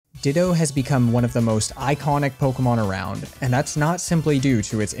Ditto has become one of the most iconic Pokemon around, and that's not simply due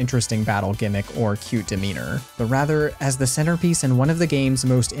to its interesting battle gimmick or cute demeanor, but rather as the centerpiece and one of the game's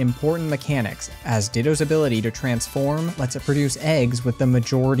most important mechanics, as Ditto's ability to transform lets it produce eggs with the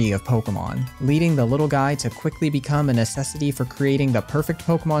majority of Pokemon, leading the little guy to quickly become a necessity for creating the perfect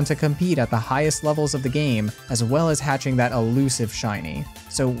Pokemon to compete at the highest levels of the game, as well as hatching that elusive shiny.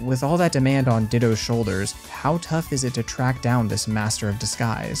 So with all that demand on Ditto's shoulders, how tough is it to track down this master of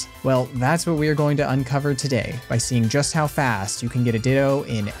disguise? Well, that's what we are going to uncover today by seeing just how fast you can get a Ditto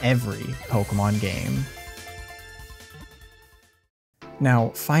in every Pokemon game. Now,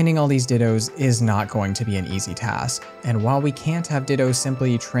 finding all these Dittos is not going to be an easy task, and while we can't have Ditto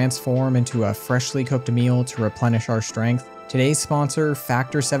simply transform into a freshly cooked meal to replenish our strength, today's sponsor,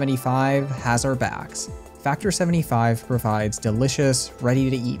 Factor 75, has our backs. Factor 75 provides delicious,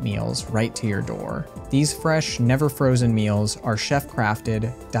 ready-to-eat meals right to your door. These fresh, never-frozen meals are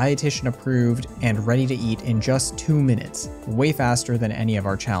chef-crafted, dietitian-approved, and ready to eat in just 2 minutes, way faster than any of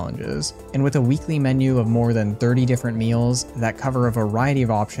our challenges. And with a weekly menu of more than 30 different meals that cover a variety of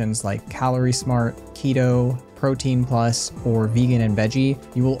options like Calorie Smart, Keto, Protein Plus, or Vegan and Veggie,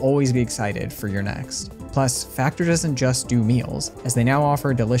 you will always be excited for your next. Plus, Factor doesn't just do meals, as they now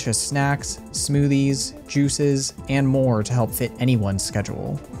offer delicious snacks, smoothies, juices, and more to help fit anyone's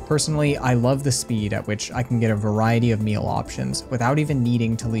schedule. Personally, I love the speed at which I can get a variety of meal options without even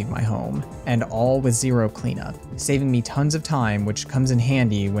needing to leave my home, and all with zero cleanup, saving me tons of time, which comes in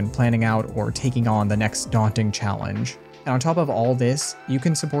handy when planning out or taking on the next daunting challenge. And on top of all this, you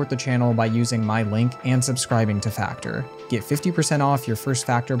can support the channel by using my link and subscribing to Factor. Get 50% off your first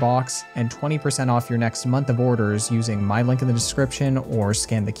Factor box and 20% off your next month of orders using my link in the description or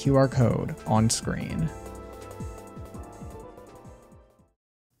scan the QR code on screen.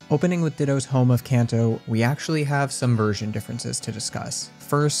 Opening with Ditto's home of Kanto, we actually have some version differences to discuss.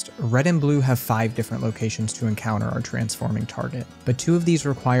 First, Red and Blue have 5 different locations to encounter our transforming target, but 2 of these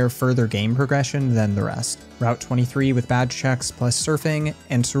require further game progression than the rest. Route 23 with badge checks plus surfing,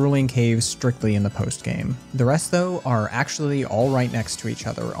 and Cerulean Caves strictly in the post-game. The rest though are actually all right next to each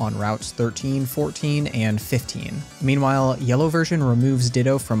other on routes 13, 14, and 15. Meanwhile, Yellow version removes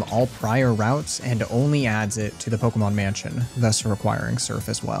Ditto from all prior routes and only adds it to the Pokemon Mansion, thus requiring surf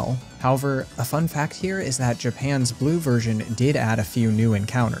as well. However, a fun fact here is that Japan's Blue version did add a few new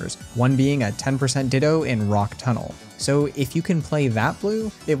encounters, one being a 10% Ditto in Rock Tunnel. So if you can play that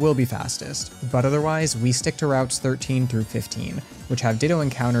Blue, it will be fastest, but otherwise we stick to routes 13 through 15, which have Ditto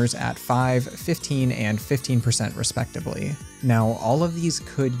encounters at 5, 15, and 15% respectively. Now, all of these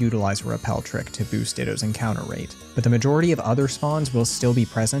could utilize a repel trick to boost Ditto's encounter rate, but the majority of other spawns will still be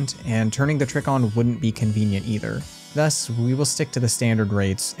present, and turning the trick on wouldn't be convenient either. Thus, we will stick to the standard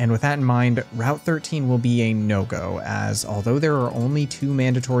rates, and with that in mind, Route 13 will be a no-go, as although there are only 2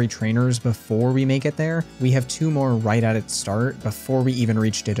 mandatory trainers before we make it there, we have 2 more right at its start before we even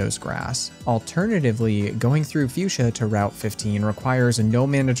reach Ditto's grass. Alternatively, going through Fuchsia to Route 15 requires no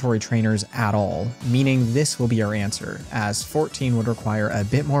mandatory trainers at all, meaning this will be our answer, as 14 would require a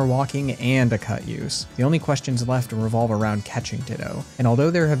bit more walking and a cut use. The only questions left revolve around catching Ditto, and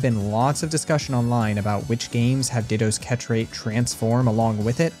although there have been lots of discussion online about which games have Ditto's catch rate transform along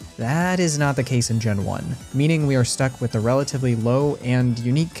with it, that is not the case in Gen 1, meaning we are stuck with a relatively low and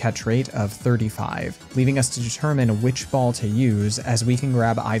unique catch rate of 35, leaving us to determine which ball to use, as we can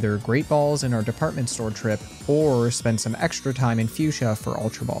grab either Great Balls in our department store trip or spend some extra time in Fuchsia for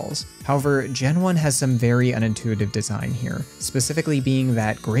Ultra Balls. However, Gen 1 has some very unintuitive design here, specifically being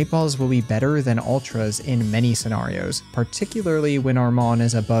that Great Balls will be better than Ultras in many scenarios, particularly when our Mon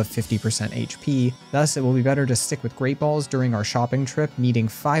is above 50% HP, thus it will be better to stick with Great Balls during our shopping trip, needing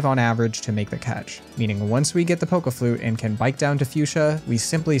 5 on average to make the catch. Meaning once we get the Pokeflute and can bike down to Fuchsia, we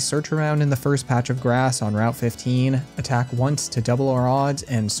simply search around in the first patch of grass on Route 15, attack once to double our odds,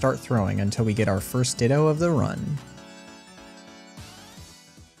 and start throwing until we get our first Ditto of the run.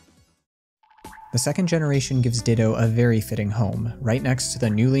 The second generation gives Ditto a very fitting home, right next to the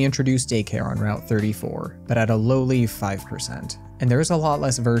newly introduced daycare on Route 34, but at a lowly 5%. And there is a lot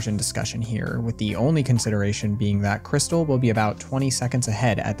less version discussion here, with the only consideration being that Crystal will be about 20 seconds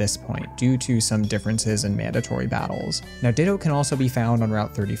ahead at this point due to some differences in mandatory battles. Now Ditto can also be found on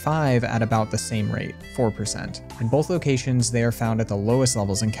Route 35 at about the same rate, 4%. In both locations they are found at the lowest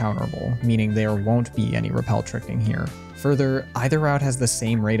levels encounterable, meaning there won't be any repel tricking here. Further, either route has the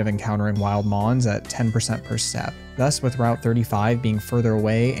same rate of encountering wild mons at 10% per step. Thus, with Route 35 being further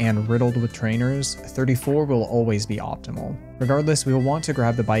away and riddled with trainers, 34 will always be optimal. Regardless, we will want to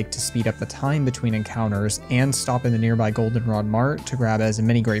grab the bike to speed up the time between encounters and stop in the nearby Goldenrod Mart to grab as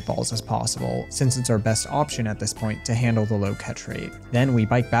many Great Balls as possible, since it's our best option at this point to handle the low catch rate. Then we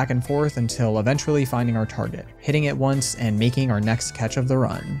bike back and forth until eventually finding our target, hitting it once and making our next catch of the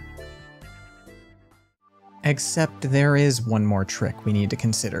run. Except there is one more trick we need to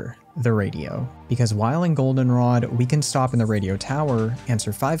consider. The radio. Because while in Goldenrod, we can stop in the radio tower,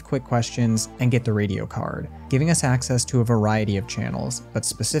 answer 5 quick questions, and get the radio card, giving us access to a variety of channels, but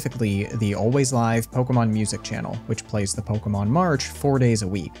specifically the always live Pokemon music channel, which plays the Pokemon March 4 days a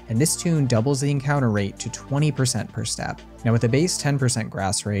week, and this tune doubles the encounter rate to 20% per step. Now with a base 10%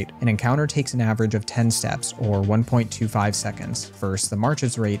 grass rate, an encounter takes an average of 10 steps, or 1.25 seconds, versus the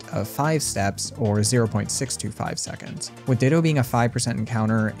March's rate of 5 steps, or 0.625 seconds. With Ditto being a 5%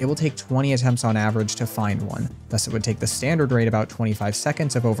 encounter, it will take 20 attempts on average to find one, thus it would take the standard rate about 25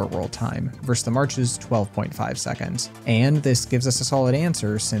 seconds of overworld time, versus the March's 12.5 seconds. And this gives us a solid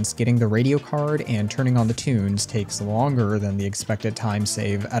answer since getting the radio card and turning on the tunes takes longer than the expected time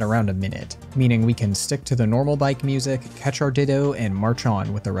save at around a minute, meaning we can stick to the normal bike music, catch our Ditto, and march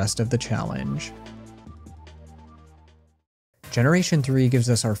on with the rest of the challenge. Generation 3 gives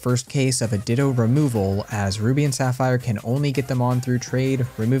us our first case of a Ditto removal, as Ruby and Sapphire can only get them on through trade,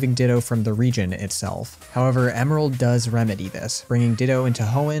 removing Ditto from the region itself. However, Emerald does remedy this, bringing Ditto into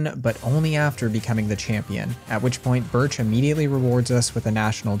Hoenn, but only after becoming the champion, at which point Birch immediately rewards us with a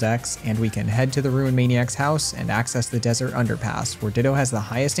national dex, and we can head to the Ruin Maniac's house and access the Desert Underpass, where Ditto has the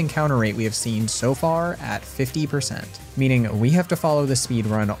highest encounter rate we have seen so far at 50%. Meaning we have to follow the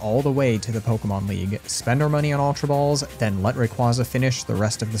speedrun all the way to the Pokemon League, spend our money on Ultra Balls, then let Rayquaza finish the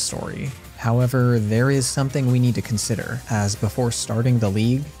rest of the story. However, there is something we need to consider, as before starting the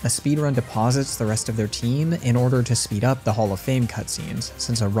league, a speedrun deposits the rest of their team in order to speed up the Hall of Fame cutscenes,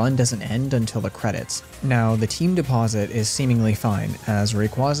 since a run doesn't end until the credits. Now, the team deposit is seemingly fine, as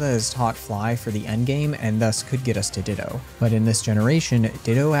Rayquaza is taught Fly for the endgame and thus could get us to Ditto. But in this generation,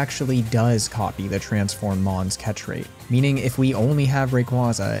 Ditto actually does copy the Transform Mon's catch rate, meaning if we only have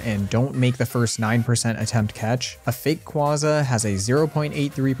Rayquaza and don't make the first 9% attempt catch, a fake Quaza has a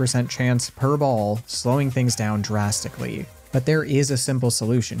 0.83% chance per ball, slowing things down drastically. But there is a simple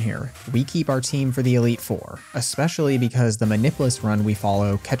solution here. We keep our team for the Elite Four, especially because the Manipulus run we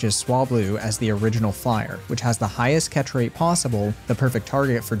follow catches Swablu as the original flyer, which has the highest catch rate possible, the perfect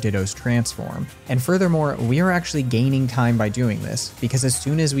target for Ditto's transform. And furthermore, we are actually gaining time by doing this, because as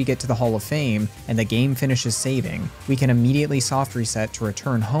soon as we get to the Hall of Fame and the game finishes saving, we can immediately soft reset to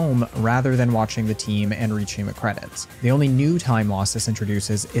return home rather than watching the team and reaching the credits. The only new time loss this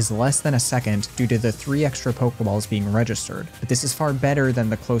introduces is less than a second due to the 3 extra Pokeballs being registered. But this is far better than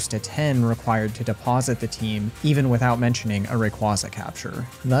the close to 10 required to deposit the team, even without mentioning a Rayquaza capture.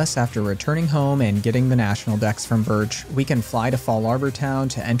 Thus, after returning home and getting the national dex from Birch, we can fly to Fall Arbor Town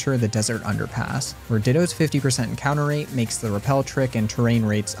to enter the Desert Underpass, where Ditto's 50% encounter rate makes the repel trick and terrain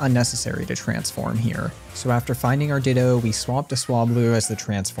rates unnecessary to transform here. So after finding our Ditto, we swap to Swablu as the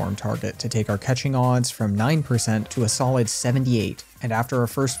transform target to take our catching odds from 9% to a solid 78, and after our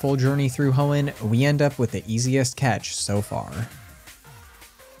first full journey through Hoenn, we end up with the easiest catch so far.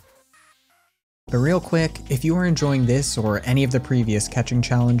 But real quick, if you are enjoying this or any of the previous catching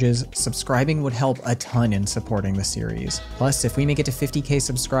challenges, subscribing would help a ton in supporting the series. Plus, if we make it to 50k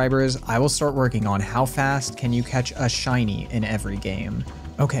subscribers, I will start working on how fast can you catch a shiny in every game.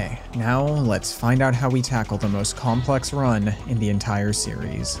 Okay, now let's find out how we tackle the most complex run in the entire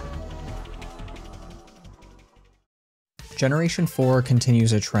series. Generation 4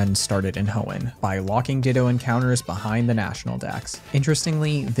 continues a trend started in Hoenn by locking Ditto encounters behind the national dex.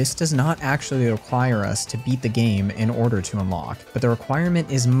 Interestingly, this does not actually require us to beat the game in order to unlock, but the requirement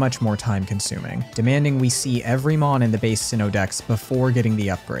is much more time consuming, demanding we see every mon in the base Sinnoh dex before getting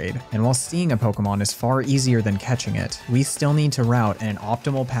the upgrade. And while seeing a Pokemon is far easier than catching it, we still need to route an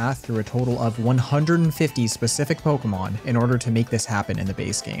optimal path through a total of 150 specific Pokemon in order to make this happen in the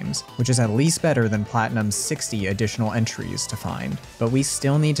base games, which is at least better than Platinum's 60 additional entries to find, but we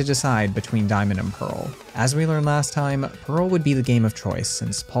still need to decide between Diamond and Pearl. As we learned last time, Pearl would be the game of choice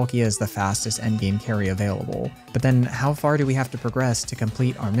since Palkia is the fastest endgame carry available, but then how far do we have to progress to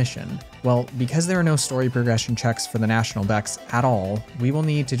complete our mission? Well, because there are no story progression checks for the national dex at all, we will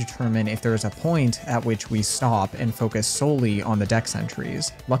need to determine if there is a point at which we stop and focus solely on the dex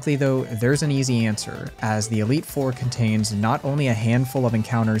entries. Luckily though, there's an easy answer, as the Elite Four contains not only a handful of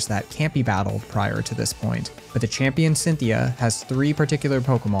encounters that can't be battled prior to this point, but the champion synth Cynthia has 3 particular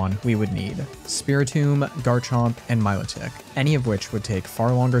Pokemon we would need: Spiritomb, Garchomp, and Milotic, any of which would take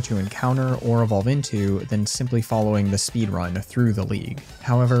far longer to encounter or evolve into than simply following the speedrun through the league.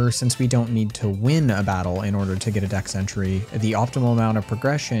 However, since we don't need to win a battle in order to get a Dex entry, the optimal amount of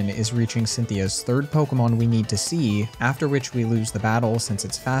progression is reaching Cynthia's 3rd Pokemon we need to see, after which we lose the battle since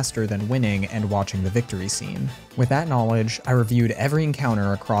it's faster than winning and watching the victory scene. With that knowledge, I reviewed every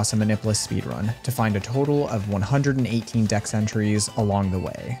encounter across a Manipulus speedrun to find a total of 118 Dex entries along the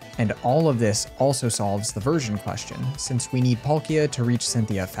way. And all of this also solves the version question, since we need Palkia to reach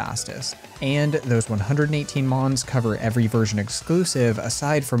Cynthia fastest. And those 118 Mons cover every version exclusive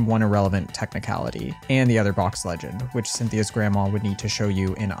aside from one irrelevant technicality, and the other box legend, which Cynthia's grandma would need to show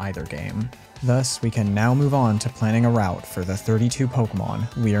you in either game. Thus, we can now move on to planning a route for the 32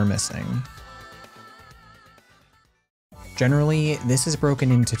 Pokemon we are missing. Generally, this is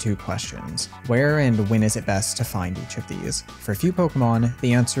broken into 2 questions. Where and when is it best to find each of these? For a few Pokemon,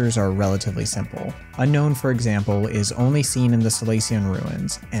 the answers are relatively simple. Unknown, for example, is only seen in the Salacian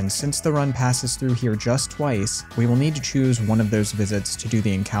Ruins, and since the run passes through here just twice, we will need to choose one of those visits to do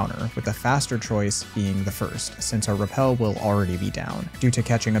the encounter, with the faster choice being the first, since our Repel will already be down, due to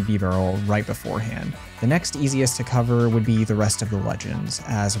catching a Bibarel right beforehand. The next easiest to cover would be the rest of the legends,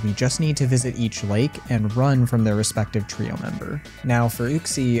 as we just need to visit each lake and run from their respective trio member. Now for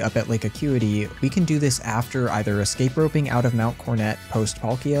Uxie up at Lake Acuity, we can do this after either escape roping out of Mount Cornet post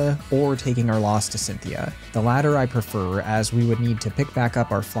Palkia, or taking our loss to Cynthia. The latter I prefer, as we would need to pick back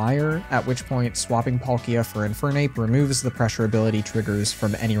up our flyer, at which point swapping Palkia for Infernape removes the pressure ability triggers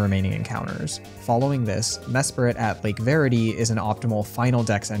from any remaining encounters. Following this, Mesprit at Lake Verity is an optimal final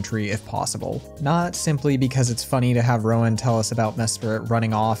Dex entry if possible. Not simply because it's funny to have Rowan tell us about Mesprit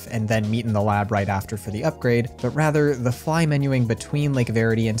running off and then meet in the lab right after for the upgrade, but rather the fly menuing between Lake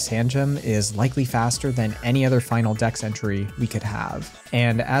Verity and Sandgem is likely faster than any other final Dex entry we could have.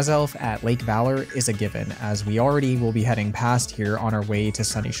 And Azelf at Lake Valor is a given, as we already will be heading past here on our way to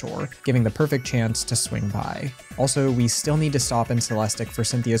Sunyshore, giving the perfect chance to swing by. Also, we still need to stop in Celestic for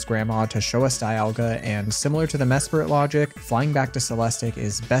Cynthia's grandma to show us Dialga, and similar to the Mesprit logic, flying back to Celestic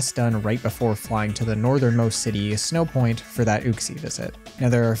is best done right before flying to the northernmost city, Snowpoint, for that Uxie visit. Now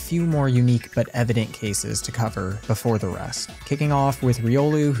there are a few more unique but evident cases to cover before the rest. Kicking off with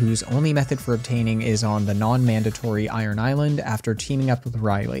Riolu, whose only method for obtaining is on the non-mandatory Iron Island after teaming up with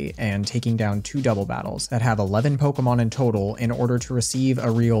Riley and taking down 2 double battles that have 11 Pokemon in total in order to receive a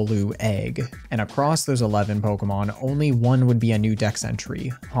Riolu egg. And across those 11 Pokemon, only one would be a new Dex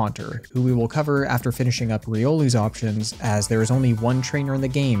entry, Haunter, who we will cover after finishing up Riolu's options, as there is only one trainer in the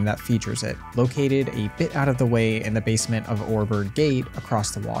game that features it, located a bit out of the way in the basement of Orebird Gate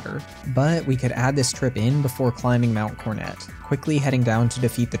across the water. But we could add this trip in before climbing Mount Cornet, quickly heading down to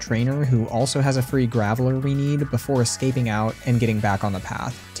defeat the trainer who also has a free Graveler we need before escaping out and getting back on the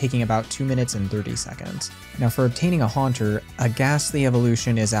path, taking about 2 minutes and 30 seconds. Now for obtaining a Haunter, a Ghastly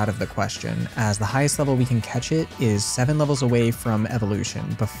evolution is out of the question, as the highest level we can catch it is 7 levels away from evolution,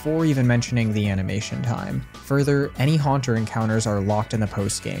 before even mentioning the animation time. Further, any Haunter encounters are locked in the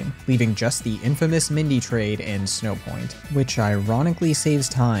post-game, leaving just the infamous Mindy trade in Snowpoint, which ironically saves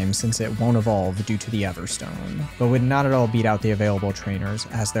time since it won't evolve due to the Everstone, but would not at all beat out the available trainers,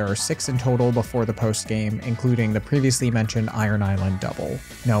 as there are 6 in total before the post-game, including the previously mentioned Iron Island double.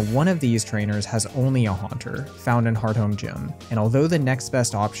 Now one of these trainers has only a Haunter, found in Hearthome Gym, and although the next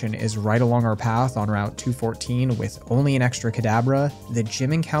best option is right along our path on Route 214 with only an extra Kadabra, the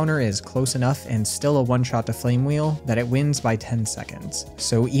gym encounter is close enough and still a one-shot to Flame Wheel that it wins by 10 seconds.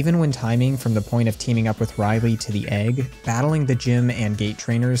 So even when timing from the point of teaming up with Riley to the egg, battling the gym and gate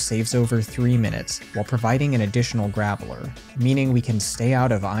trainers saves over 3 minutes, while providing an additional Graveler, meaning we can stay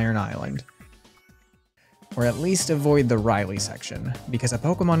out of Iron Island. Or at least avoid the Riley section, because a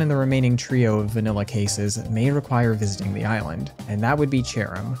Pokemon in the remaining trio of vanilla cases may require visiting the island, and that would be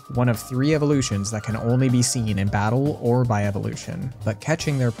Cherim, one of 3 evolutions that can only be seen in battle or by evolution. But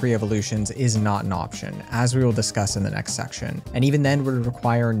catching their pre-evolutions is not an option, as we will discuss in the next section, and even then would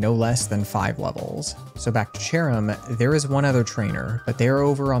require no less than 5 levels. So back to Cherim, there is one other trainer, but they are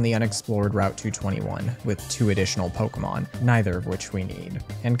over on the unexplored Route 221, with 2 additional Pokemon, neither of which we need.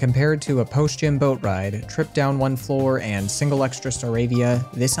 And compared to a post-gym boat ride, trip down 1 floor and single extra Staravia,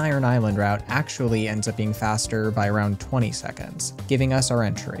 this Iron Island route actually ends up being faster by around 20 seconds, giving us our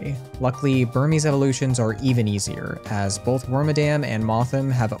entry. Luckily, Burmese evolutions are even easier, as both Wormadam and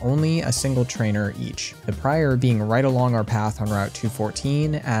Mothim have only a single trainer each, the prior being right along our path on Route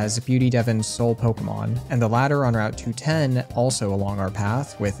 214 as Beauty Devon's sole Pokemon, and the latter on Route 210 also along our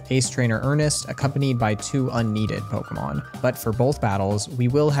path, with Ace Trainer Ernest accompanied by 2 unneeded Pokemon. But for both battles, we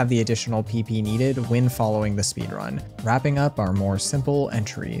will have the additional PP needed when following following the speedrun, wrapping up our more simple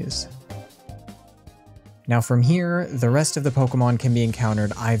entries. Now from here, the rest of the Pokemon can be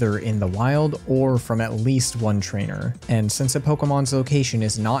encountered either in the wild or from at least one trainer, and since a Pokemon's location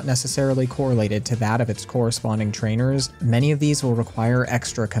is not necessarily correlated to that of its corresponding trainers, many of these will require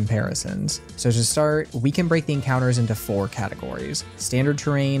extra comparisons. So to start, we can break the encounters into 4 categories: standard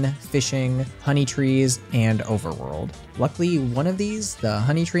terrain, fishing, honey trees, and overworld. Luckily, one of these, the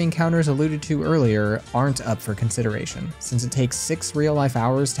honey tree encounters alluded to earlier, aren't up for consideration, since it takes 6 real-life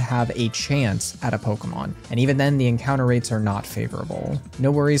hours to have a chance at a Pokemon, and even then the encounter rates are not favorable.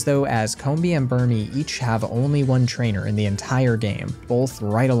 No worries though, as Combee and Burmy each have only one trainer in the entire game, both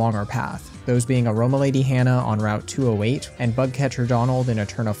right along our path, those being Aroma Lady Hannah on Route 208 and Bugcatcher Donald in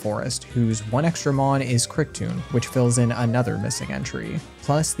Eterna Forest, whose one extra Mon is Cricktoon, which fills in another missing entry.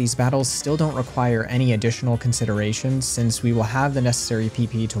 Plus, these battles still don't require any additional considerations since we will have the necessary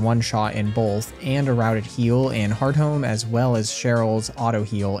PP to one-shot in both and a routed heal in Hardhome as well as Cheryl's auto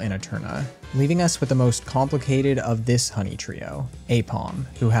heal in Eterna. Leaving us with the most complicated of this honey trio, Aipom,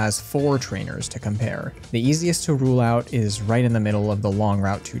 who has 4 trainers to compare. The easiest to rule out is right in the middle of the long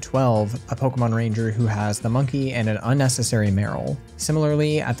Route 212, a Pokemon Ranger who has the Monkey and an unnecessary Marill.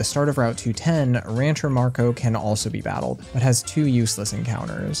 Similarly, at the start of Route 210, Rancher Marco can also be battled, but has 2 useless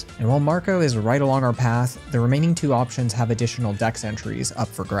encounters. And while Marco is right along our path, the remaining 2 options have additional dex entries up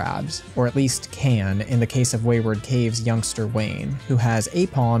for grabs, or at least can in the case of Wayward Cave's youngster Wayne, who has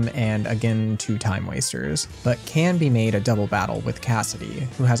Aipom and again 2 time wasters, but can be made a double battle with Cassidy,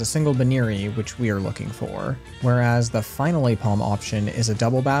 who has a single Baniri which we are looking for, whereas the final Aipom option is a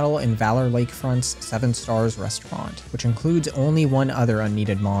double battle in Valor Lakefront's 7 Stars restaurant, which includes only one other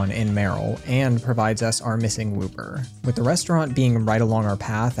unneeded Mon in Marill and provides us our missing Wooper. With the restaurant being right along our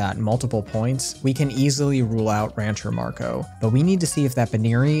path at multiple points, we can easily rule out Rancher Marco, but we need to see if that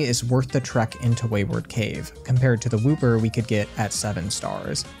Baniri is worth the trek into Wayward Cave, compared to the Wooper we could get at 7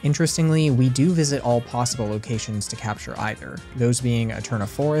 stars. Interestingly, we do visit all possible locations to capture either, those being Eterna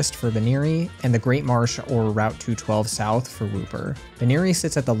Forest for Baniri and the Great Marsh or Route 212 South for Wooper. Baniri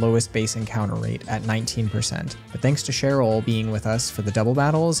sits at the lowest base encounter rate at 19%, but thanks to Cheryl being with us for the double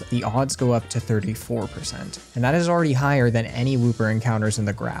battles, the odds go up to 34%, and that is already higher than any Wooper encounters in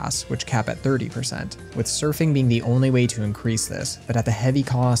the grass, which cap at 30%, with surfing being the only way to increase this, but at the heavy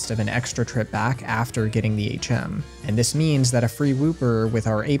cost of an extra trip back after getting the HM. And this means that a free Wooper with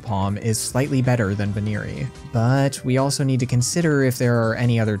our Aipom is slightly better than Baniri. But we also need to consider if there are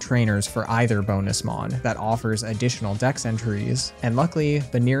any other trainers for either bonus Mon that offers additional dex entries, and luckily,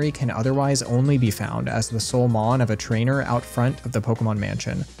 Baniri can otherwise only be found as the sole Mon of a trainer out front of the Pokemon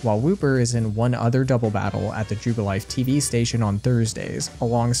Mansion, while Wooper is in one other double battle at the Jubilife TV station on Thursdays,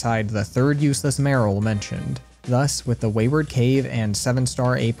 alongside the 3rd useless Marill mentioned. Thus, with the Wayward Cave and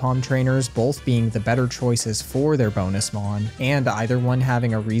 7-star Aipom trainers both being the better choices for their bonus Mon, and either one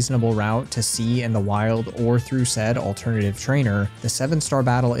having a reasonable route to see in the wild or through said alternative trainer, the 7-star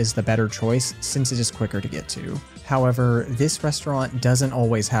battle is the better choice since it is quicker to get to. However, this restaurant doesn't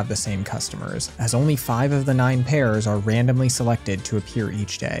always have the same customers, as only 5 of the 9 pairs are randomly selected to appear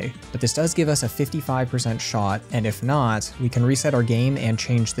each day. But this does give us a 55% shot, and if not, we can reset our game and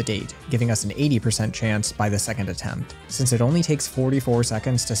change the date, giving us an 80% chance by the second attempt. Since it only takes 44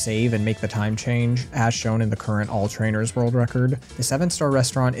 seconds to save and make the time change, as shown in the current All Trainers world record, the 7-star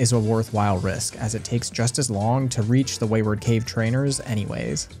restaurant is a worthwhile risk, as it takes just as long to reach the Wayward Cave trainers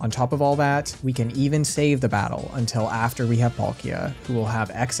anyways. On top of all that, we can even save the battle until after we have Palkia, who will have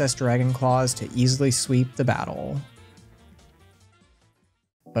excess Dragon Claws to easily sweep the battle.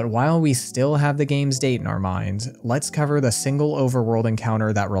 But while we still have the game's date in our minds, let's cover the single overworld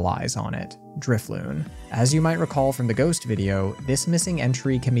encounter that relies on it, Drifloon. As you might recall from the Ghost video, this missing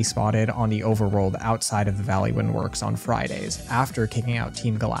entry can be spotted on the overworld outside of the Valleywind Works on Fridays, after kicking out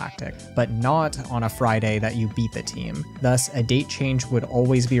Team Galactic, but not on a Friday that you beat the team. Thus, a date change would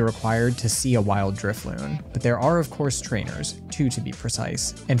always be required to see a wild Drifloon. But there are of course trainers, 2 to be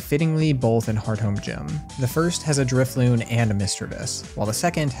precise, and fittingly both in Hardhome Gym. The first has a Drifloon and a Mischievous, while the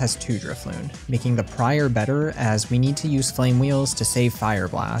second has 2 Drifloon, making the prior better as we need to use Flame Wheels to save Fire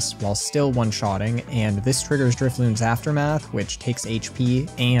Blast while still one-shotting, and this triggers Drifloon's Aftermath, which takes HP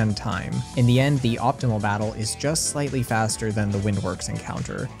and time. In the end, the optimal battle is just slightly faster than the Windworks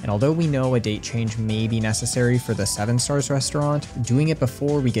encounter, and although we know a date change may be necessary for the 7 Stars restaurant, doing it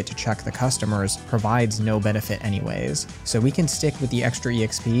before we get to check the customers provides no benefit anyways, so we can stick with the extra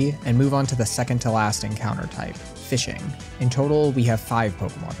EXP and move on to the second to last encounter type, fishing. In total, we have 5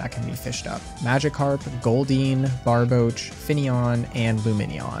 Pokemon that can be fished up: Magikarp, Goldeen, Barboach, Finneon, and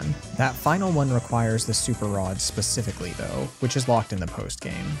Lumineon. That final one requires the Super Rod specifically though, which is locked in the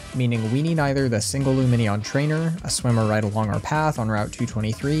post-game, meaning we need either the single Lumineon trainer, a swimmer right along our path on Route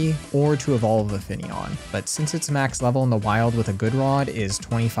 223, or to evolve a Finneon. But since its max level in the wild with a good rod is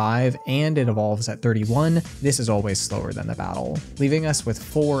 25 and it evolves at 31, this is always slower than the battle, leaving us with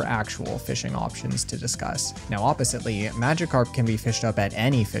 4 actual fishing options to discuss. Now oppositely, Magikarp can be fished up at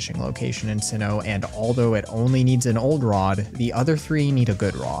any fishing location in Sinnoh, and although it only needs an old rod, the other 3 need a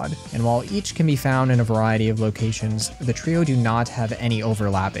good rod. And while each can be found in a variety of locations, the trio do not have any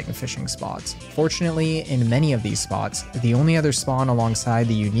overlapping fishing spots. Fortunately, in many of these spots, the only other spawn alongside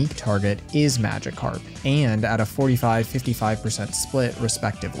the unique target is Magikarp, and at a 45-55% split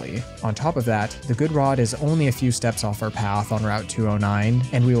respectively. On top of that, the good rod is only a few steps off our path on Route 209,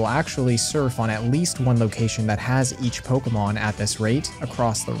 and we will actually surf on at least one location that has each Pokemon at this rate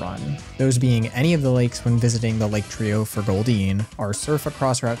across the run. Those being any of the lakes when visiting the Lake Trio for Goldeen, our surf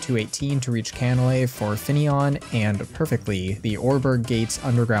across Route 218 to reach Canalave for Finneon, and perfectly, the Orberg Gates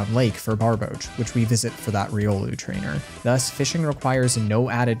Underground Lake for Barboach, which we visit for that Riolu trainer. Thus, fishing requires no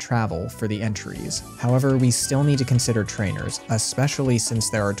added travel for the entries. However, we still need to consider trainers, especially since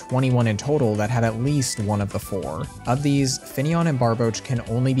there are 21 in total that have at least one of the 4. Of these, Finneon and Barboach can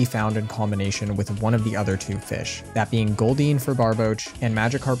only be found in combination with one of the other 2 fish, that being Goldeen for Barboach and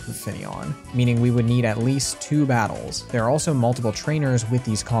Magikarp for Finneon, meaning we would need at least 2 battles. There are also multiple trainers with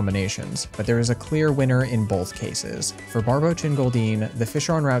these combinations, but there is a clear winner in both cases. For Barboach and Goldeen, the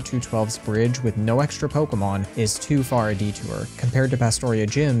fisher on Route 212's bridge with no extra Pokemon is too far a detour, compared to Pastoria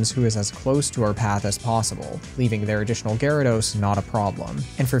Gyms, who is as close to our path as possible, leaving their additional Gyarados not a problem.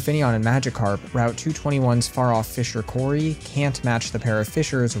 And for Finneon and Magikarp, Route 221's far-off fisher Corey can't match the pair of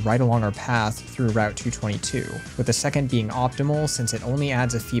fishers right along our path through Route 222, with the second being optimal since it only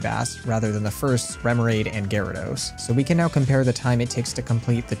adds a Feebas rather than the first Remoraid and Gyarados. So we can now compare the time it takes to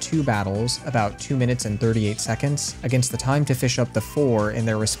complete the 2 battles, about 2 minutes and 38 seconds, against the time to fish up the 4 in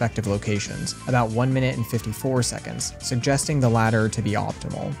their respective locations, about 1 minute and 54 seconds, suggesting the latter to be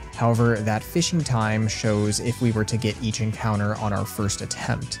optimal. However, that fishing time shows if we were to get each encounter on our first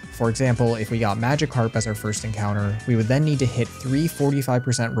attempt. For example, if we got Magikarp as our first encounter, we would then need to hit 3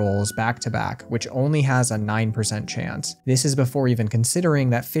 45% rolls back to back, which only has a 9% chance. This is before even considering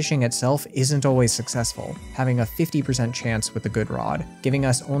that fishing itself isn't always successful, having a 50% chance with the good rod, giving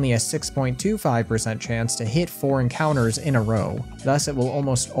us only a 6.25% chance to hit 4 encounters in a row. Thus, it will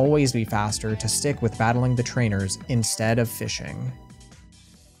almost always be faster to stick with battling the trainers instead of fishing.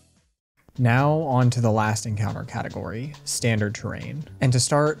 Now on to the last encounter category, standard terrain. And to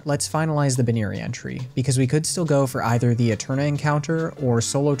start, let's finalize the Baneri entry, because we could still go for either the Eterna encounter or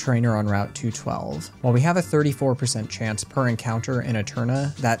solo trainer on Route 212. While we have a 34% chance per encounter in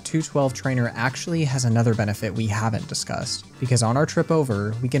Eterna, that 212 trainer actually has another benefit we haven't discussed, because on our trip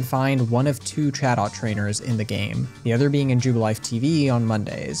over, we can find one of 2 Chatot trainers in the game, the other being in Jubilife TV on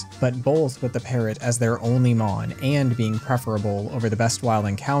Mondays, but both with the Parrot as their only Mon and being preferable over the best wild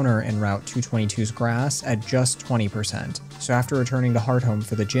encounter in Route 222's grass at just 20%. So after returning to Hearthome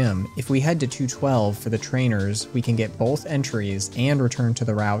for the gym, if we head to 212 for the trainers, we can get both entries and return to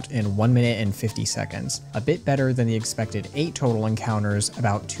the route in 1 minute and 50 seconds, a bit better than the expected 8 total encounters,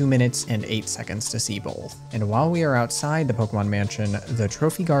 about 2 minutes and 8 seconds to see both. And while we are outside the Pokemon Mansion, the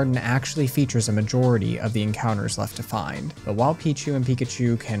Trophy Garden actually features a majority of the encounters left to find. But while Pichu and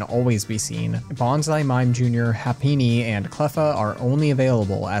Pikachu can always be seen, Bonsai, Mime Jr., Happiny, and Cleffa are only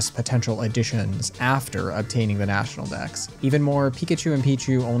available as potential additions after obtaining the National Dex. Even more, Pikachu and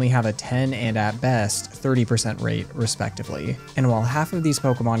Pichu only have a 10 and at best 30% rate respectively. And while half of these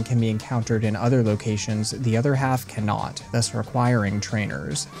Pokemon can be encountered in other locations, the other half cannot, thus requiring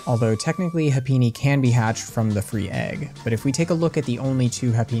trainers. Although technically Happiny can be hatched from the free egg, but if we take a look at the only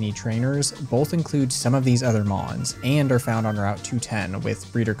 2 Happiny trainers, both include some of these other Mons, and are found on Route 210, with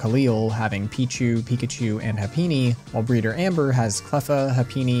Breeder Khalil having Pichu, Pikachu, and Happiny, while Breeder Amber has Cleffa,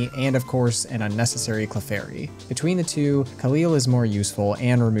 Happiny, and of course an unnecessary Clefairy. Between the 2, Khalil is more useful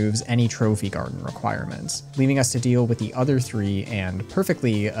and removes any Trophy Garden requirements, leaving us to deal with the other 3, and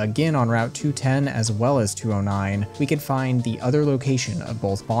perfectly, again on Route 210 as well as 209, we could find the other location of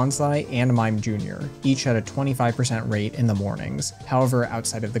both Bonsai and Mime Jr., each at a 25% rate in the mornings. However,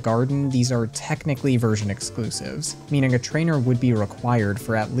 outside of the garden, these are technically version exclusives, meaning a trainer would be required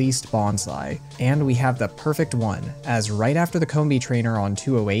for at least Bonsai, and we have the perfect one, as right after the Combee trainer on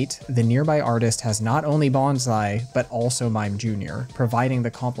 208, the nearby artist has not only Bonsai, but also Mime Jr., providing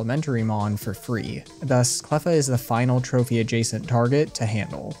the complementary Mon for free. Thus, Cleffa is the final trophy-adjacent target to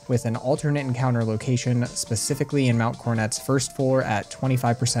handle, with an alternate encounter location specifically in Mount Cornet's first floor at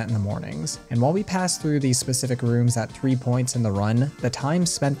 25% in the mornings. And while we pass through these specific rooms at 3 points in the run, the time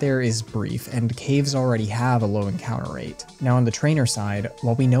spent there is brief, and caves already have a low encounter rate. Now on the trainer side,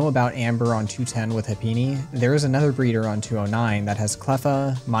 while we know about Amber on 210 with Happiny, there is another breeder on 209 that has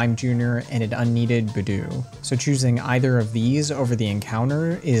Cleffa, Mime Jr., and an unneeded Budew. So choosing either of these over the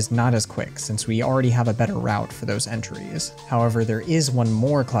encounter is not as quick, since we already have a better route for those entries. However, there is one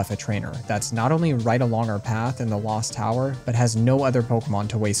more Cleffa trainer that's not only right along our path in the Lost Tower, but has no other Pokemon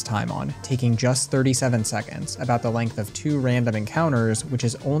to waste time on, taking just 37 seconds, about the length of 2 random encounters, which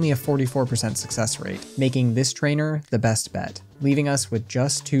is only a 44% success rate, making this trainer the best bet, leaving us with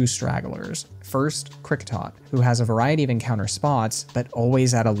just 2 stragglers. First, Kricketot, who has a variety of encounter spots, but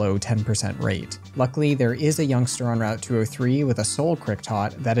always at a low 10% rate. Luckily, there is a youngster on Route 203 with a Soul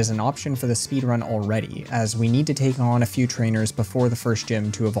Kricketot that is an option for the speedrun already, as we need to take on a few trainers before the first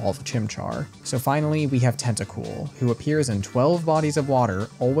gym to evolve Chimchar. So finally, we have Tentacool, who appears in 12 bodies of water,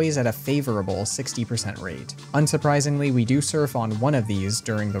 always at a favorable 60% rate. Unsurprisingly, we do surf on one of these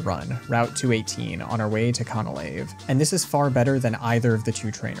during the run, Route 218, on our way to Conolave, and this is far better than either of the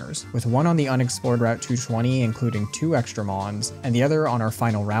 2 trainers, with one on the unexplored Route 220 including 2 extra Mons, and the other on our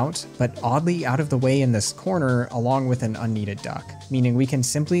final route, but oddly out of the way in this corner along with an unneeded duck, meaning we can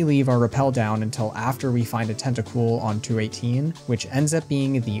simply leave our rappel down until after we find a Tentacool on 218, which ends up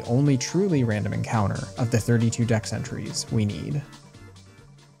being the only truly random encounter of the 32 dex entries we need.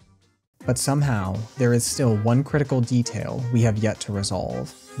 But somehow, there is still one critical detail we have yet to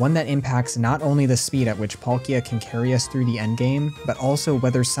resolve. One that impacts not only the speed at which Palkia can carry us through the endgame, but also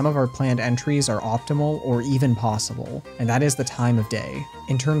whether some of our planned entries are optimal or even possible, and that is the time of day.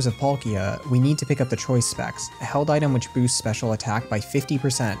 In terms of Palkia, we need to pick up the choice specs, a held item which boosts special attack by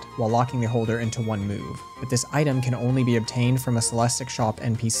 50% while locking the holder into 1 move, but this item can only be obtained from a Celestic Shop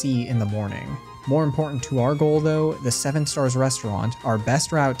NPC in the morning. More important to our goal though, the 7 Stars Restaurant, our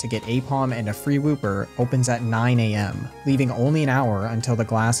best route to get Apom and a free Wooper, opens at 9 AM, leaving only an hour until the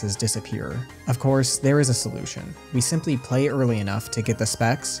glasses disappear. Of course, there is a solution. We simply play early enough to get the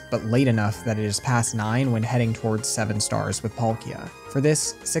specs, but late enough that it is past 9 when heading towards 7 stars with Palkia. For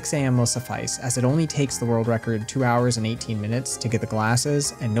this, 6 AM will suffice, as it only takes the world record 2 hours and 18 minutes to get the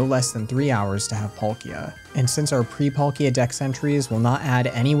glasses and no less than 3 hours to have Palkia. And since our pre-Palkia dex entries will not add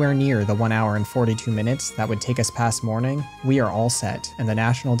anywhere near the 1 hour and 42 minutes that would take us past morning, we are all set and the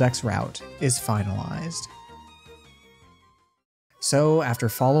National Dex route is finalized. So, after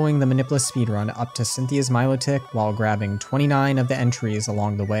following the Manipula speedrun up to Cynthia's Milotic while grabbing 29 of the entries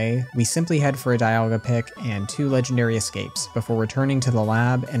along the way, we simply head for a Dialga pick and 2 legendary escapes before returning to the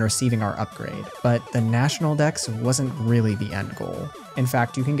lab and receiving our upgrade. But the National Dex wasn't really the end goal. In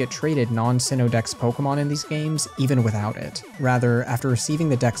fact, you can get traded non-Sinnoh Dex Pokemon in these games even without it. Rather, after receiving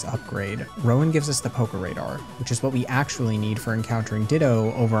the Dex upgrade, Rowan gives us the Pokeradar, which is what we actually need for encountering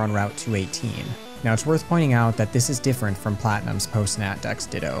Ditto over on Route 218. Now it's worth pointing out that this is different from Platinum's post-Nat Dex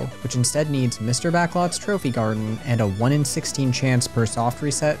Ditto, which instead needs Mr. Backlot's Trophy Garden and a 1 in 16 chance per soft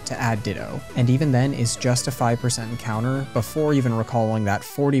reset to add Ditto, and even then is just a 5% encounter before even recalling that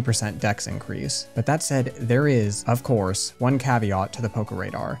 40% Dex increase. But that said, there is, of course, one caveat to the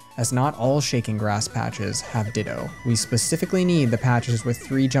Pokeradar, as not all Shaking Grass patches have Ditto. We specifically need the patches with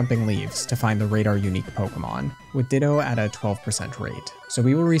 3 jumping leaves to find the radar unique Pokemon, with Ditto at a 12% rate. So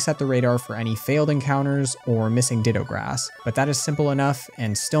we will reset the radar for any failed encounters or missing Ditto Grass, but that is simple enough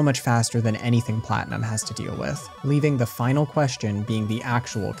and still much faster than anything Platinum has to deal with, leaving the final question being the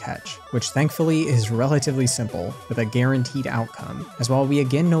actual catch, which thankfully is relatively simple with a guaranteed outcome, as while we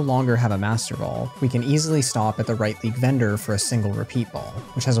again no longer have a Master Ball, we can easily stop at the right league vendor for a single repeat ball,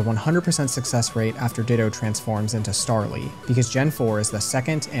 which has a 100% success rate after Ditto transforms into Starly, because Gen 4 is the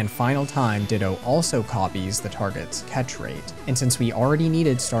second and final time Ditto also copies the target's catch rate, and since we already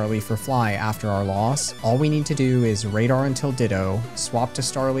needed Starly for Fly after our loss, all we need to do is Radar until Ditto, swap to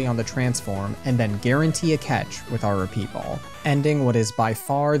Starly on the transform, and then guarantee a catch with our repeat ball, ending what is by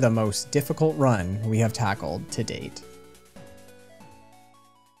far the most difficult run we have tackled to date.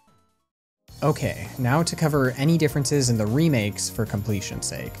 Okay, now to cover any differences in the remakes for completion's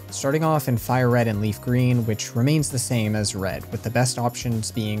sake. Starting off in Fire Red and Leaf Green, which remains the same as Red, with the best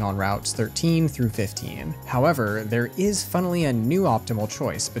options being on routes 13 through 15. However, there is funnily a new optimal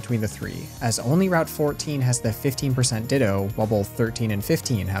choice between the 3, as only Route 14 has the 15% Ditto, while both 13 and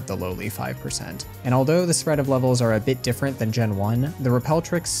 15 have the lowly 5%. And although the spread of levels are a bit different than Gen 1, the repel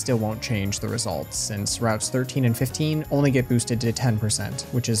tricks still won't change the results, since routes 13 and 15 only get boosted to 10%,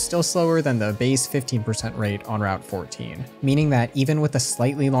 which is still slower than the base 15% rate on Route 14, meaning that even with a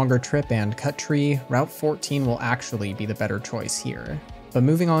slightly longer trip and cut tree, Route 14 will actually be the better choice here. But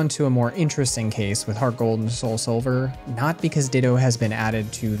moving on to a more interesting case with Heart Gold and Soul Silver, not because Ditto has been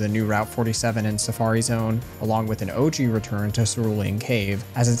added to the new Route 47 and Safari Zone, along with an OG return to Cerulean Cave,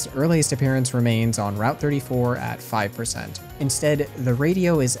 as its earliest appearance remains on Route 34 at 5%. Instead, the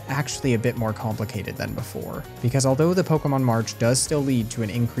radio is actually a bit more complicated than before, because although the Pokemon March does still lead to an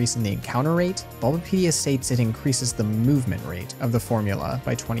increase in the encounter rate, Bulbapedia states it increases the movement rate of the formula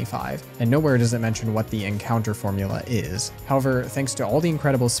by 25, and nowhere does it mention what the encounter formula is. However, thanks to all the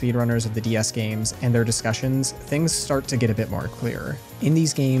incredible speedrunners of the DS games and their discussions, things start to get a bit more clear. In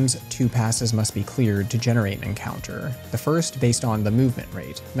these games, 2 passes must be cleared to generate an encounter, the first based on the movement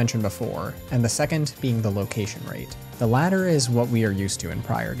rate, mentioned before, and the second being the location rate. The latter is what we are used to in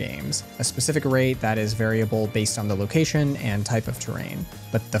prior games, a specific rate that is variable based on the location and type of terrain.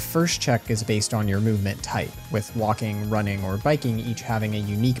 But the first check is based on your movement type, with walking, running, or biking each having a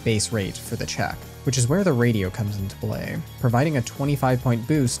unique base rate for the check, which is where the radio comes into play, providing a 25-point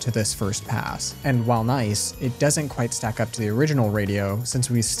boost to this first pass. And while nice, it doesn't quite stack up to the original radio since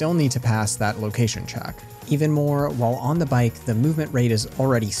we still need to pass that location check. Even more, while on the bike, the movement rate is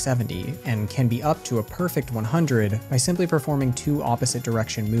already 70 and can be up to a perfect 100 by simply performing 2 opposite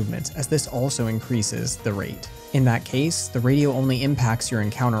direction movements, as this also increases the rate. In that case, the radio only impacts your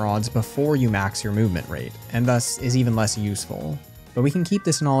encounter odds before you max your movement rate, and thus is even less useful. But we can keep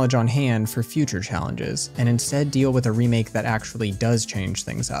this knowledge on hand for future challenges, and instead deal with a remake that actually does change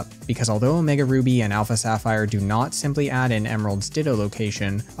things up, because although Omega Ruby and Alpha Sapphire do not simply add in Emerald's Ditto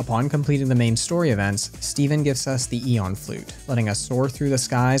location, upon completing the main story events, Steven gives us the Eon Flute, letting us soar through the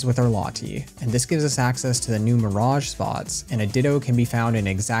skies with our Lati, and this gives us access to the new Mirage spots, and a Ditto can be found in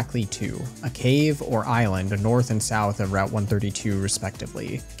exactly 2, a cave or island north and south of Route 132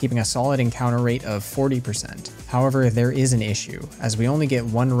 respectively, keeping a solid encounter rate of 40%. However, there is an issue, as we only get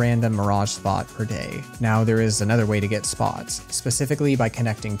 1 random Mirage spot per day. Now there is another way to get spots, specifically by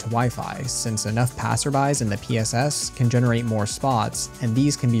connecting to Wi-Fi, since enough passerbys in the PSS can generate more spots, and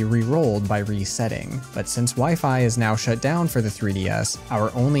these can be re-rolled by resetting. But since Wi-Fi is now shut down for the 3DS,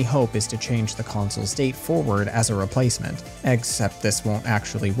 our only hope is to change the console's date forward as a replacement. Except this won't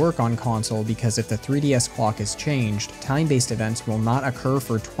actually work on console because if the 3DS clock is changed, time-based events will not occur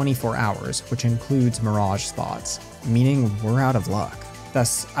for 24 hours, which includes Mirage spots, meaning we're out of luck.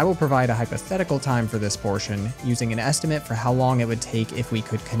 Thus, I will provide a hypothetical time for this portion, using an estimate for how long it would take if we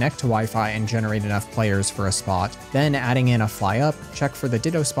could connect to Wi-Fi and generate enough players for a spot, then adding in a fly up, check for the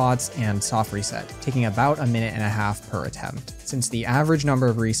Ditto spots, and soft reset, taking about a minute and a half per attempt. Since the average number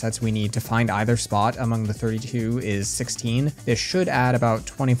of resets we need to find either spot among the 32 is 16, this should add about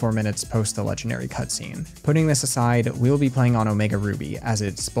 24 minutes post the legendary cutscene. Putting this aside, we'll be playing on Omega Ruby, as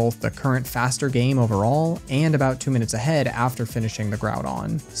it's both the current faster game overall, and about 2 minutes ahead after finishing the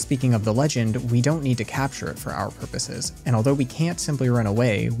Groudon. Speaking of the legend, we don't need to capture it for our purposes, and although we can't simply run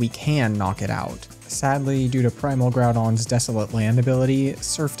away, we can knock it out. Sadly, due to Primal Groudon's Desolate Land ability,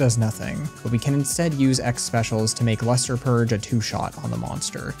 Surf does nothing, but we can instead use X specials to make Luster Purge a 2-shot on the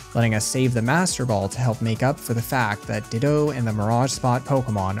monster, letting us save the Master Ball to help make up for the fact that Ditto and the Mirage Spot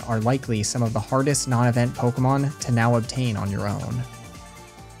Pokemon are likely some of the hardest non-event Pokemon to now obtain on your own.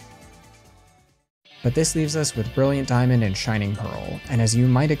 But this leaves us with Brilliant Diamond and Shining Pearl, and as you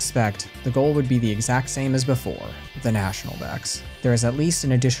might expect, the goal would be the exact same as before, the National Dex. There is at least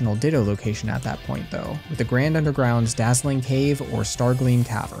an additional Ditto location at that point though, with the Grand Underground's Dazzling Cave or Stargleam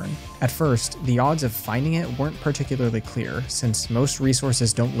Cavern. At first, the odds of finding it weren't particularly clear, since most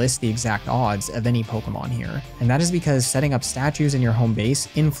resources don't list the exact odds of any Pokemon here, and that is because setting up statues in your home base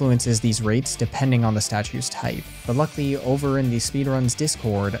influences these rates depending on the statue's type. But luckily, over in the Speedruns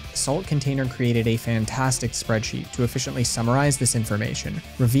Discord, Salt Container created a fantastic spreadsheet to efficiently summarize this information,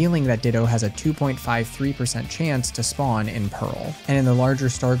 revealing that Ditto has a 2.53% chance to spawn in Pearl. And in the larger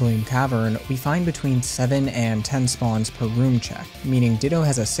Stargleam Cavern, we find between 7 and 10 spawns per room check, meaning Ditto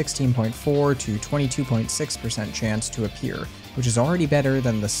has a 16.4 to 22.6% chance to appear, which is already better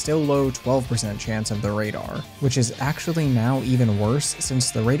than the still low 12% chance of the radar, which is actually now even worse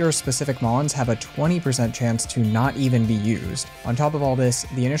since the radar-specific mons have a 20% chance to not even be used. On top of all this,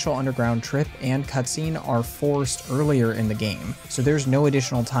 the initial underground trip and cutscene are forced earlier in the game, so there's no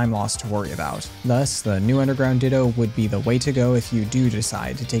additional time loss to worry about. Thus, the new underground Ditto would be the way to go if you do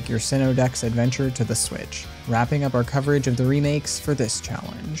decide to take your Sinnoh Dex adventure to the Switch. Wrapping up our coverage of the remakes for this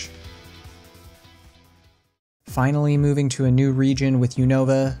challenge. Finally, moving to a new region with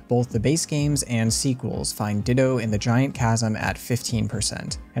Unova, both the base games and sequels find Ditto in the Giant Chasm at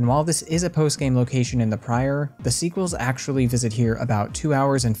 15%. And while this is a post-game location in the prior, the sequels actually visit here about 2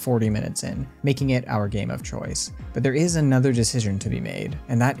 hours and 40 minutes in, making it our game of choice. But there is another decision to be made,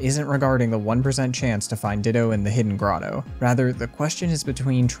 and that isn't regarding the 1% chance to find Ditto in the Hidden Grotto. Rather, the question is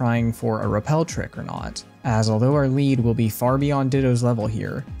between trying for a repel trick or not. As although our lead will be far beyond Ditto's level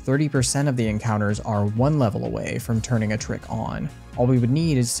here, 30% of the encounters are 1 level away from turning a trick on. All we would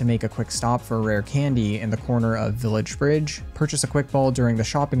need is to make a quick stop for a rare candy in the corner of Village Bridge, purchase a quick ball during the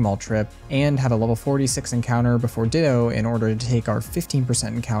shopping mall trip, and have a level 46 encounter before Ditto in order to take our 15%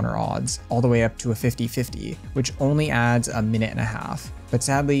 encounter odds all the way up to a 50-50, which only adds a minute and a half. But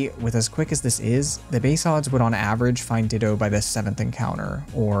sadly, with as quick as this is, the base odds would on average find Ditto by the 7th encounter,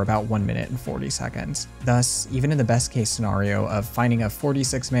 or about 1 minute and 40 seconds. Thus, even in the best case scenario of finding a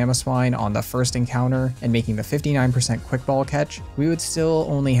 46 Mamoswine on the first encounter and making the 59% quick ball catch, we would still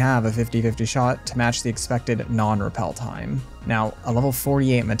only have a 50-50 shot to match the expected non-repel time. Now, a level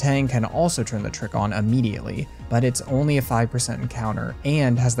 48 Metang can also turn the trick on immediately, but it's only a 5% encounter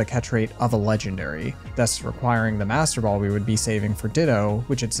and has the catch rate of a legendary, thus requiring the Master Ball we would be saving for Ditto,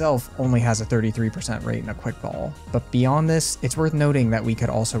 which itself only has a 33% rate in a quick ball. But beyond this, it's worth noting that we could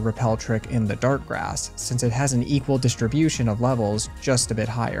also repel trick in the Dark Grass, since it has an equal distribution of levels, just a bit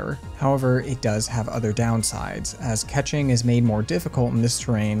higher. However, it does have other downsides, as catching is made more difficult in this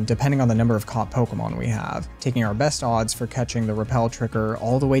terrain depending on the number of caught Pokemon we have, taking our best odds for catching the repel trigger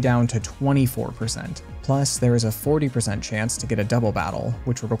all the way down to 24%. Plus, there is a 40% chance to get a double battle,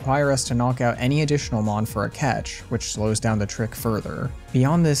 which would require us to knock out any additional mon for a catch, which slows down the trick further.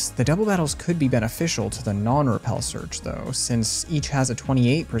 Beyond this, the double battles could be beneficial to the non-repel search though, since each has a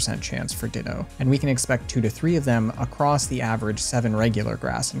 28% chance for Ditto, and we can expect 2 to 3 of them across the average 7 regular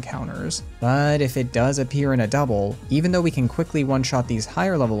grass encounters. But if it does appear in a double, even though we can quickly one-shot these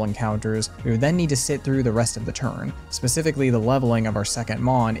higher level encounters, we would then need to sit through the rest of the turn, specifically the leveling of our second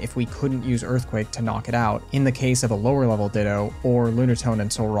mon if we couldn't use Earthquake to knock it out in the case of a lower level Ditto or Lunatone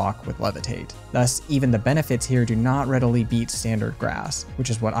and Soul Rock with Levitate. Thus, even the benefits here do not readily beat standard grass, which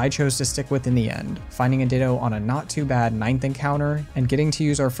is what I chose to stick with in the end, finding a Ditto on a not too bad 9th encounter and getting to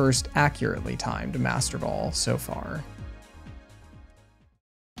use our first accurately timed Master Ball so far.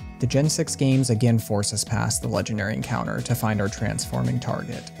 The Gen 6 games again force us past the legendary encounter to find our transforming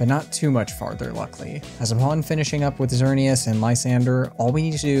target, but not too much farther luckily, as upon finishing up with Xerneas and Lysander, all we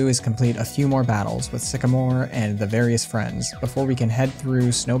need to do is complete a few more battles with Sycamore and the various friends before we can head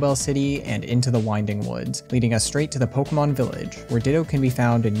through Snowbell City and into the Winding Woods, leading us straight to the Pokemon Village, where Ditto can be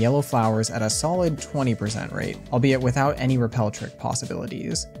found in yellow flowers at a solid 20% rate, albeit without any repel trick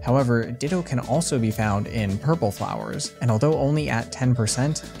possibilities. However, Ditto can also be found in purple flowers, and although only at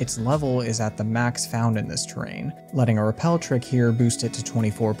 10%, its level is at the max found in this terrain, letting a repel trick here boost it to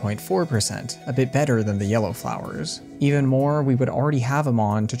 24.4%, a bit better than the yellow flowers. Even more, we would already have a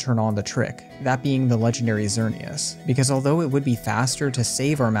mon to turn on the trick, that being the legendary Xerneas, because although it would be faster to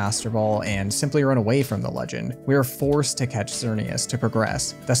save our Master Ball and simply run away from the legend, we are forced to catch Xerneas to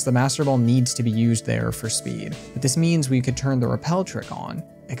progress, thus the Master Ball needs to be used there for speed. But this means we could turn the repel trick on,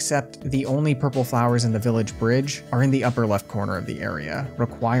 except the only purple flowers in the village bridge are in the upper left corner of the area,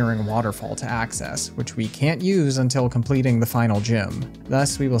 requiring waterfall to access, which we can't use until completing the final gym.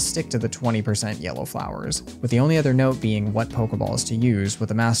 Thus, we will stick to the 20% yellow flowers, with the only other note being what Pokeballs to use with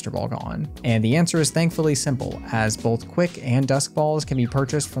the Master Ball gone. And the answer is thankfully simple, as both Quick and Dusk Balls can be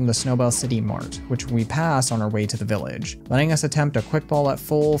purchased from the Snowbell City Mart, which we pass on our way to the village, letting us attempt a Quick Ball at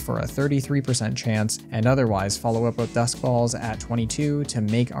full for a 33% chance, and otherwise follow up with Dusk Balls at 22 to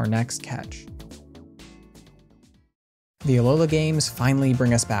make our next catch. The Alola games finally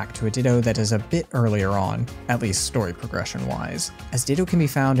bring us back to a Ditto that is a bit earlier on, at least story progression wise, as Ditto can be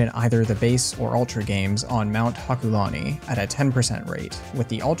found in either the base or Ultra games on Mount Hakulani at a 10% rate, with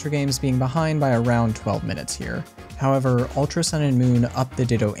the Ultra games being behind by around 12 minutes here. However, Ultra Sun and Moon up the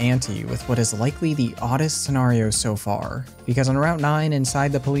Ditto ante with what is likely the oddest scenario so far, because on Route 9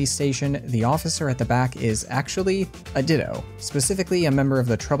 inside the police station, the officer at the back is actually a Ditto, specifically a member of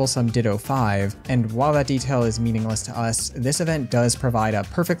the troublesome Ditto 5, and while that detail is meaningless to us, this event does provide a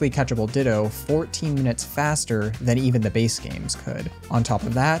perfectly catchable Ditto 14 minutes faster than even the base games could. On top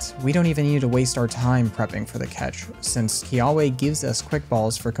of that, we don't even need to waste our time prepping for the catch, since Kiawe gives us Quick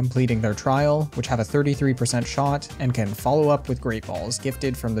Balls for completing their trial, which have a 33% shot, and can follow up with Great Balls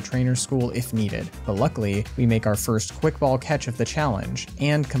gifted from the trainer school if needed. But luckily, we make our first Quick Ball catch of the challenge,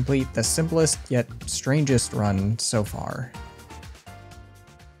 and complete the simplest yet strangest run so far.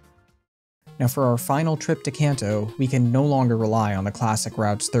 Now for our final trip to Kanto, we can no longer rely on the classic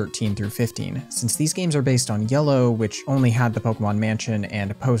routes 13 through 15, since these games are based on Yellow, which only had the Pokemon Mansion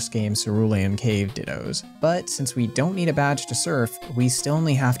and post-game Cerulean Cave Dittos. But since we don't need a badge to surf, we still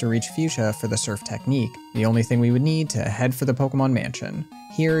only have to reach Fuchsia for the surf technique, the only thing we would need to head for the Pokemon Mansion.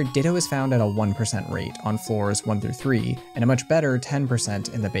 Here, Ditto is found at a 1% rate on floors 1 through 3, and a much better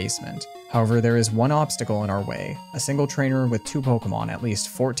 10% in the basement. However, there is one obstacle in our way, a single trainer with 2 Pokemon at least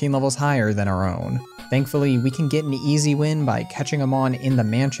 14 levels higher than our own. Thankfully, we can get an easy win by catching a Mon in the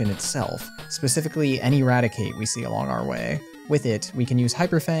mansion itself, specifically any Raticate we see along our way. With it, we can use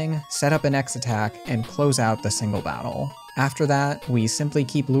Hyper Fang, set up an X attack, and close out the single battle. After that, we simply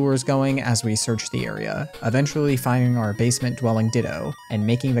keep lures going as we search the area, eventually finding our basement-dwelling Ditto, and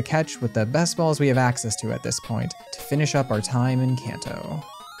making the catch with the best balls we have access to at this point to finish up our time in Kanto.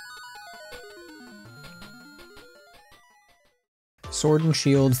 Sword and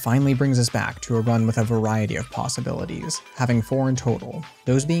Shield finally brings us back to a run with a variety of possibilities, having 4 in total,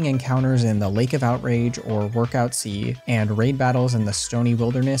 those being encounters in the Lake of Outrage or Workout Sea, and raid battles in the Stony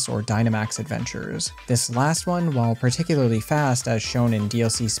Wilderness or Dynamax Adventures. This last one, while particularly fast as shown in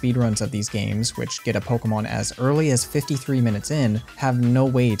DLC speedruns of these games, which get a Pokemon as early as 53 minutes in, have no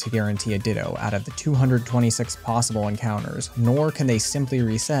way to guarantee a Ditto out of the 226 possible encounters, nor can they simply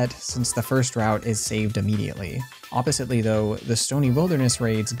reset since the first route is saved immediately. Oppositely though, the Stony Wilderness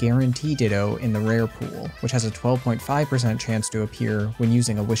raids guarantee Ditto in the rare pool, which has a 12.5% chance to appear when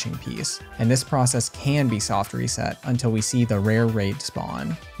using a wishing piece, and this process can be soft reset until we see the rare raid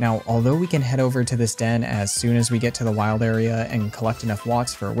spawn. Now, although we can head over to this den as soon as we get to the wild area and collect enough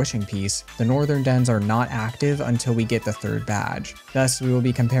watts for a wishing piece, the northern dens are not active until we get the 3rd badge. Thus, we will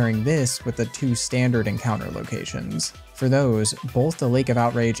be comparing this with the 2 standard encounter locations. For those, both the Lake of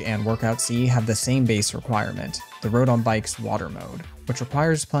Outrage and Workout Sea have the same base requirement, the Road on Bikes Water Mode, which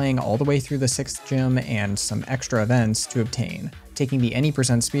requires playing all the way through the 6th gym and some extra events to obtain, taking the any %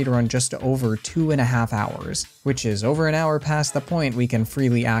 speedrun just over 2.5 hours, which is over an hour past the point we can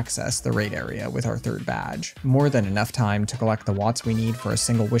freely access the raid area with our 3rd badge. More than enough time to collect the watts we need for a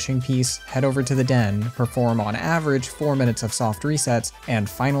single wishing piece, head over to the den, perform on average 4 minutes of soft resets, and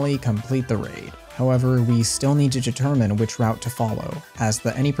finally complete the raid. However, we still need to determine which route to follow, as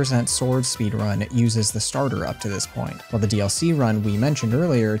the any % sword speedrun uses the starter up to this point, while the DLC run we mentioned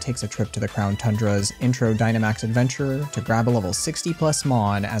earlier takes a trip to the Crown Tundra's Intro Dynamax Adventure to grab a level 60+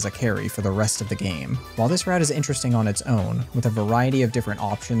 Mon as a carry for the rest of the game. While this route is interesting on its own, with a variety of different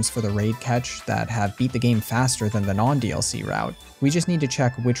options for the raid catch that have beat the game faster than the non-DLC route, we just need to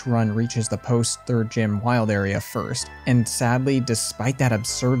check which run reaches the post-3rd gym wild area first, and sadly, despite that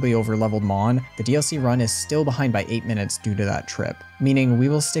absurdly overleveled Mon, the DLC run is still behind by 8 minutes due to that trip, meaning we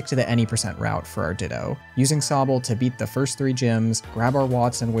will stick to the any % route for our Ditto, using Sobble to beat the first 3 gyms, grab our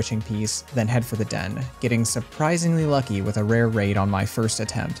watts and wishing piece, then head for the den, getting surprisingly lucky with a rare raid on my first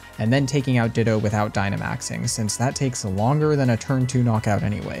attempt, and then taking out Ditto without Dynamaxing since that takes longer than a turn 2 knockout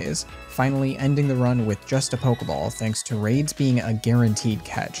anyways. Finally ending the run with just a Pokeball thanks to raids being a guaranteed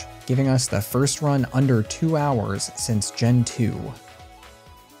catch, giving us the first run under 2 hours since Gen 2.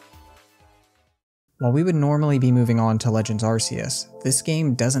 While we would normally be moving on to Legends Arceus, this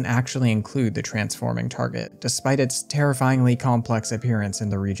game doesn't actually include the transforming target, despite its terrifyingly complex appearance in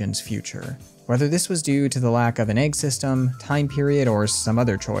the region's future. Whether this was due to the lack of an egg system, time period, or some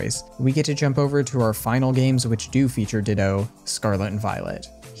other choice, we get to jump over to our final games which do feature Ditto, Scarlet and Violet.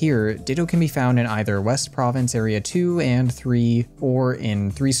 Here, Ditto can be found in either West Province Area 2 and 3, or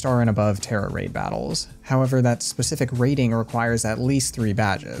in 3-star and above Terra raid battles. However, that specific rating requires at least 3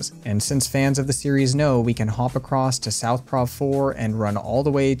 badges, and since fans of the series know we can hop across to South Prov 4 and run all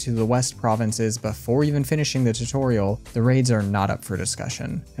the way to the West Provinces before even finishing the tutorial, the raids are not up for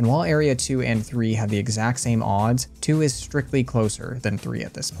discussion. And while Area 2 and 3 have the exact same odds, 2 is strictly closer than 3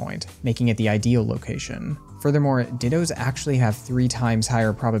 at this point, making it the ideal location. Furthermore, Dittos actually have 3 times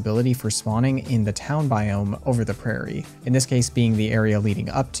higher probability for spawning in the town biome over the prairie, in this case being the area leading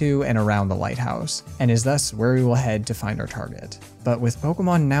up to and around the lighthouse, and is thus where we will head to find our target. But with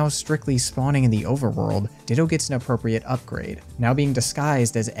Pokemon now strictly spawning in the overworld, Ditto gets an appropriate upgrade, now being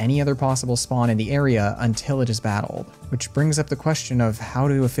disguised as any other possible spawn in the area until it is battled, which brings up the question of how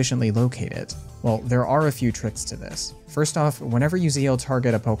to efficiently locate it. Well, there are a few tricks to this. First off, whenever you ZL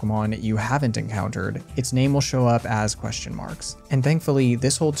target a Pokemon you haven't encountered, its name will show up as question marks. And thankfully,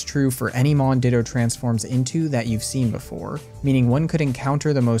 this holds true for any Mon Ditto transforms into that you've seen before, meaning one could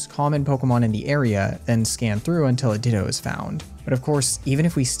encounter the most common Pokemon in the area, then scan through until a Ditto is found. But of course, even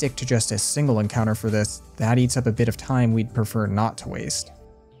if we stick to just a single encounter for this, that eats up a bit of time we'd prefer not to waste.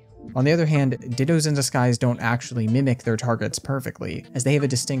 On the other hand, Dittos in Disguise don't actually mimic their targets perfectly, as they have a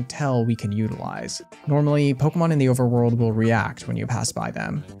distinct tell we can utilize. Normally, Pokemon in the overworld will react when you pass by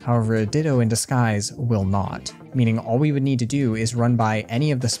them. However, a Ditto in Disguise will not, meaning all we would need to do is run by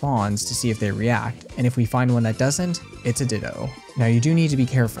any of the spawns to see if they react, and if we find one that doesn't, it's a Ditto. Now you do need to be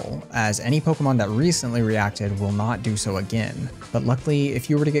careful, as any Pokemon that recently reacted will not do so again, but luckily if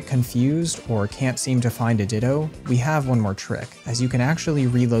you were to get confused or can't seem to find a Ditto, we have one more trick, as you can actually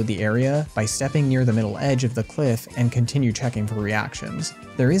reload the area by stepping near the middle edge of the cliff and continue checking for reactions.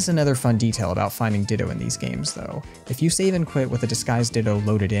 There is another fun detail about finding Ditto in these games though. If you save and quit with a disguised Ditto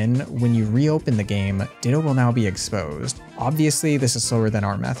loaded in, when you reopen the game, Ditto will now be exposed. Obviously this is slower than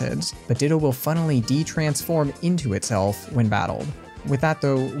our methods, but Ditto will funnily de-transform into itself when battled. With that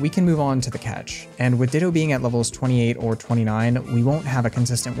though, we can move on to the catch, and with Ditto being at levels 28 or 29, we won't have a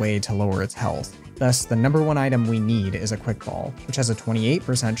consistent way to lower its health. Thus, the number one item we need is a Quick Ball, which has a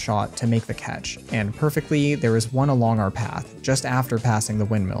 28% shot to make the catch, and perfectly, there is one along our path, just after passing the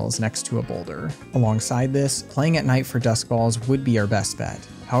windmills next to a boulder. Alongside this, playing at night for Dusk Balls would be our best bet.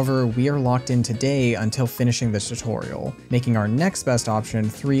 However, we are locked in today until finishing the tutorial, making our next best option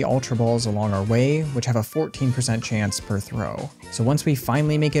 3 Ultra Balls along our way, which have a 14% chance per throw. So once we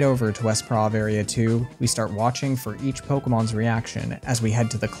finally make it over to West Prov Area 2, we start watching for each Pokemon's reaction as we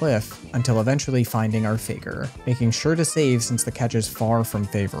head to the cliff until eventually finding our Faker, making sure to save since the catch is far from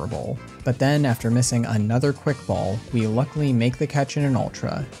favorable. But then, after missing another Quick Ball, we luckily make the catch in an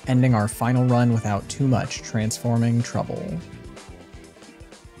Ultra, ending our final run without too much transforming trouble.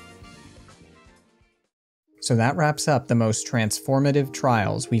 So that wraps up the most transformative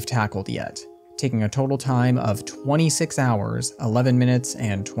trials we've tackled yet, taking a total time of 26 hours, 11 minutes,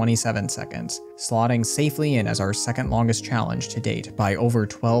 and 27 seconds, slotting safely in as our second longest challenge to date by over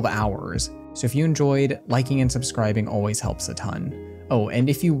 12 hours. So if you enjoyed, liking and subscribing always helps a ton. Oh, and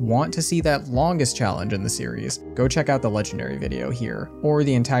if you want to see that longest challenge in the series, go check out the Legendary video here, or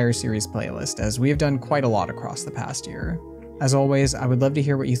the entire series playlist, as we have done quite a lot across the past year. As always, I would love to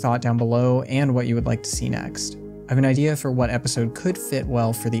hear what you thought down below and what you would like to see next. I have an idea for what episode could fit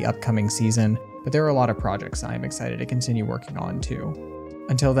well for the upcoming season, but there are a lot of projects I am excited to continue working on too.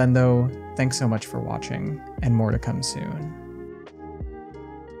 Until then though, thanks so much for watching, and more to come soon.